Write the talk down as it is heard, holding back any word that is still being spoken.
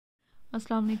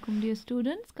Assalamu alaikum, dear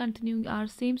students. Continuing our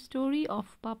same story of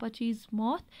Pappachi's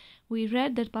moth, we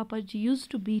read that Pappachi used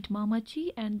to beat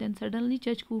Mamachi, and then suddenly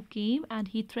Chachku came and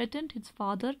he threatened his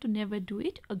father to never do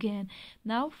it again.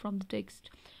 Now, from the text.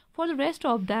 For the rest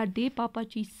of that day,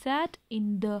 Pappachi sat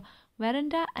in the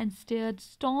veranda and stared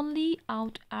sternly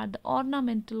out at the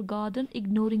ornamental garden,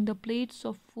 ignoring the plates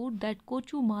of food that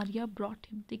Kochu Maria brought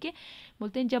him. ठीक है,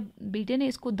 बोलते हैं जब बेटे ने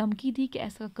इसको धमकी दी कि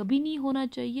ऐसा कभी नहीं होना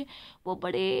चाहिए, वो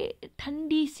बड़े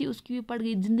ठंडी सी उसकी भी पड़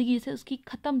गई, ज़िंदगी से उसकी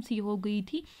ख़त्म सी हो गई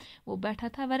थी। वो बैठा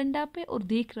था वरंडा पे और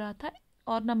देख रहा था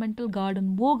ऑर्नामेंटल गार्डन,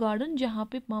 वो गार्डन जहाँ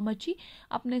पे मामाची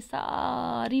अपने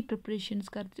सारी प्रिपरेशंस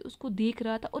करती, उसको देख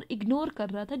रहा था और इग्नोर कर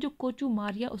रहा था जो कोचू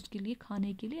मारिया उसके लिए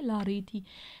खाने के लिए ला रही थी।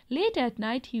 Late at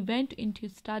night he went into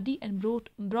his study and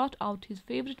brought out his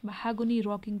favorite mahogany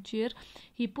rocking chair.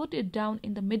 He put it down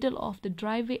in the middle of the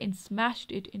driveway and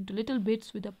smashed it into little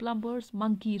bits with a plumber's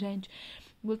monkey wrench.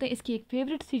 बोलते हैं इसकी एक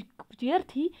favourite सी chair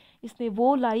थी, इसने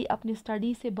वो लाई, अपनी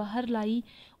study से बाहर लाई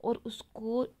और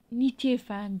उसको नीचे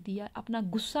फेंक दिया अपना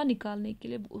गुस्सा निकालने के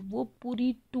लिए। वो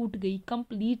पूरी टूट गई,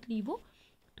 कंप्लीटली वो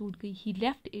टूट गई। ही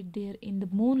left it there in the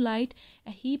moon light,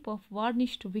 a heap of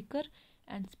वार्निश्ड vicar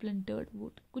and स्प्लिंटर्ड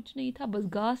would. कुछ नहीं था, बस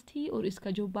घास थी और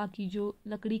इसका जो बाकी जो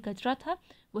लकड़ी कचरा था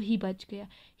वही बच गया।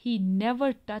 He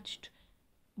never touched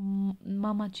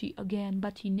Mamachi again,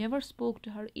 but he never spoke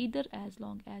to her either as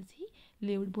long as he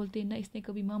lived. बोलते हैं ना, इसने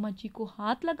कभी मामाची को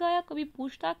हाथ लगाया, कभी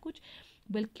पूछता कुछ,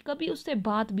 बल्कि कभी उससे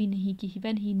बात भी नहीं की।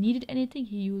 When he needed anything,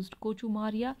 he used कोचू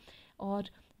Maria और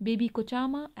बेबी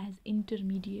कोचामा एज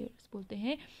इंटरमीडिएट्स। बोलते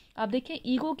हैं अब देखें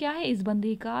ईगो क्या है इस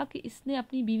बंदे का कि इसने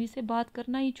अपनी बीवी से बात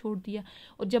करना ही छोड़ दिया,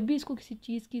 और जब भी इसको किसी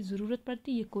चीज़ की ज़रूरत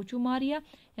पड़ती, ये कोचू मारिया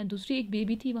या दूसरी एक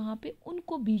बेबी थी वहाँ पे,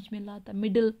 उनको बीच में लाता।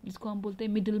 मिडिल, जिसको हम बोलते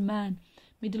हैं मिडिल मैन,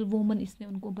 मिडिल वूमन, इसने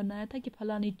उनको बनाया था कि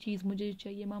फलानी चीज़ मुझे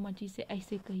चाहिए, मामा जी से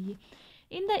ऐसे कहिए।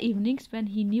 In the evenings, when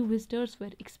he knew visitors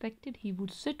were expected, he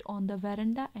would sit on the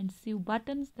veranda and sew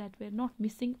buttons that were not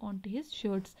missing onto his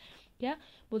shirts. क्या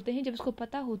बोलते हैं, जब उसको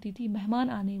पता होती थी मेहमान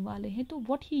आने वाले हैं, तो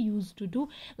what he used to do,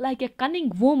 like a cunning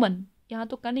woman, यहाँ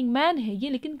तो cunning man है ये,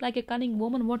 लेकिन like a cunning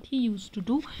woman, what he used to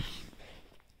do,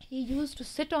 he used to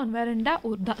sit on veranda,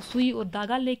 और सुई और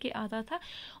धागा लेके आता था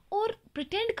और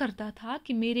प्रिटेंड करता था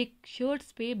कि मेरे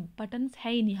शर्ट्स पे बटन्स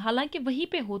है ही नहीं, हालांकि वहीं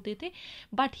पे होते थे।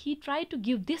 But he try to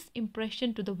give this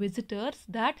impression to the visitors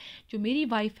that जो मेरी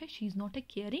वाइफ है, she is not a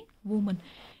caring woman.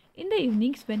 In the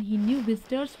evenings, when he knew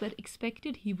visitors were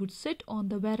expected, he would sit on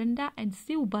the veranda and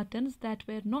sew buttons that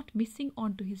were not missing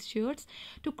onto his shirts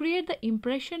to create the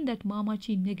impression that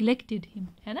Mamachi neglected him.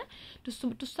 है ना?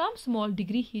 To some small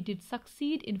degree, he did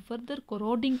succeed in further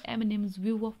corroding Eminem's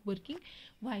view of working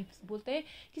wives. बोलते हैं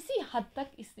किसी हद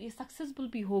तक ये successful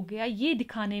भी हो गया ये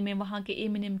दिखाने में वहाँ के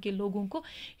एमिनेम के लोगों को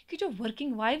कि जो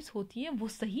वर्किंग वाइफ्स होती हैं वो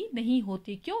सही नहीं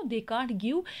होती। क्यों? They can't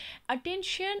give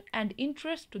attention and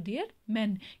interest to their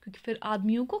main, क्योंकि फिर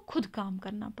आदमियों को खुद काम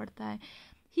करना पड़ता है।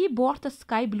 He bought the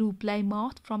sky blue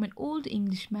Plymouth from an old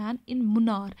Englishman in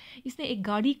Munnar. इसने एक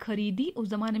गाड़ी खरीदी, उस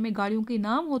ज़माने में गाड़ियों के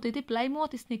नाम होते थे,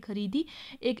 प्लाईमाउथ इसने खरीदी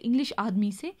एक इंग्लिश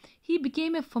आदमी से। He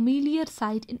became a familiar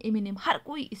sight in Eminem. हर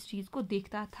कोई इस चीज़ को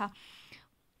देखता था।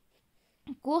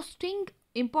 Coasting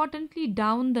importantly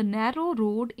down the narrow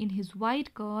road in his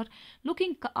white car,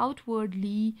 looking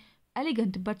outwardly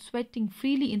elegant but sweating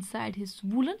freely inside his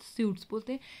woolen suits.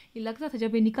 बोलते ये लगता था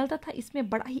जब ये निकलता था इसमें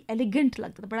बड़ा ही एलिगेंट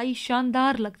लगता था, बड़ा ही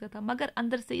शानदार लगता था, मगर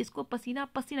अंदर से इसको पसीना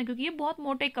पसीना, क्योंकि ये बहुत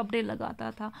मोटे कपड़े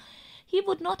लगाता था। He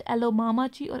would not allow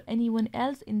Mamachi or anyone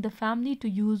else in the family to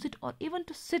use it or even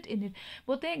to sit in it.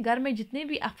 बोलते हैं घर में जितने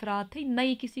भी अफराद थे, न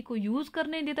ये किसी को यूज़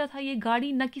करने देता था ये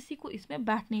गाड़ी, न किसी को इसमें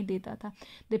बैठने देता था।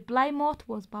 The Plymouth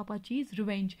was Pappachi's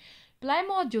revenge.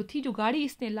 Plymouth जो थी, जो गाड़ी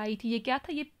इसने लाई थी, ये क्या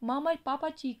था? ये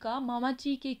पापाची का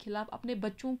मामाची के खिलाफ, अपने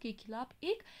बच्चों के खिलाफ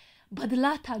एक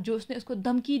बदला था, जो उसने उसको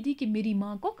धमकी दी कि मेरी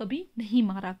माँ को कभी नहीं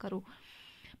मारा करो।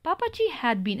 Pappachi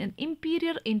had been an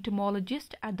imperial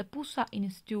entomologist at the Pusa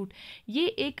Institute. ये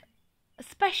एक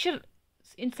स्पेशल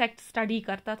इंसेक्ट स्टडी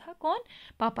करता था। कौन?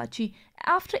 Pappachi.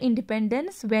 After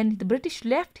independence, when the British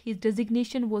left, his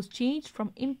designation was changed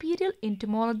from imperial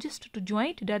entomologist to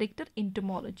joint director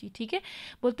entomology. ठीक है,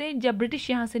 बोलते हैं जब ब्रिटिश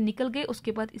यहाँ से निकल गए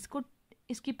उसके बाद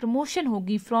इसकी प्रमोशन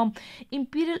होगी from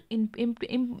imperial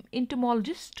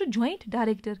entomologist to joint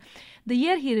director. The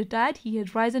year he retired, he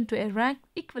had risen to a rank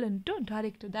equivalent to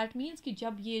director. That means कि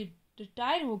जब ये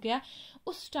रिटायर हो गया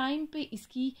उस टाइम पे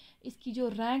इसकी जो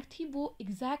रैंक थी वो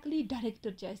एग्जैक्टली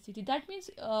डायरेक्टर जैसी थी। दैट मीन्स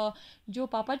जो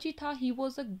पापाजी था, he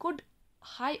was a good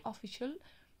high official,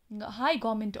 high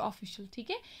government official. ठीक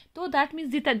है, तो दैट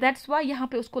मीन्स दैट्स वाई यहाँ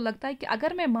पे उसको लगता है कि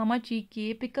अगर मैं मामा जी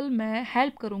के पिकल में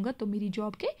हेल्प करूँगा तो मेरी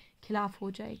जॉब के खिलाफ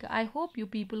हो जाएगा। I hope you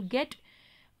people get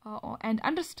and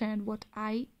understand what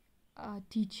I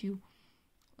teach you.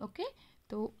 Okay,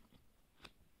 so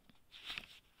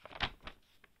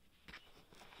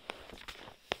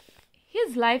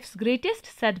his life's greatest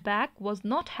setback was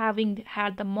not having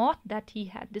had the moth that he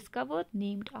had discovered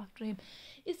named after him.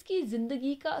 इसकी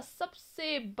जिंदगी का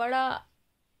सबसे बड़ा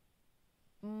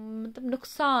मतलब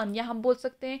नुकसान या हम बोल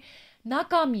सकते हैं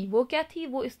नाकामी वो क्या थी,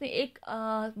 वो इसने एक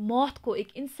मौत को,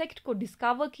 एक इंसेक्ट को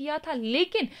डिस्कवर किया था,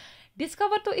 लेकिन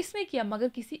डिस्कवर तो इसने किया मगर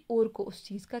किसी और को उस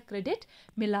चीज़ का क्रेडिट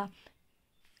मिला.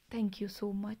 Thank you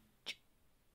so much.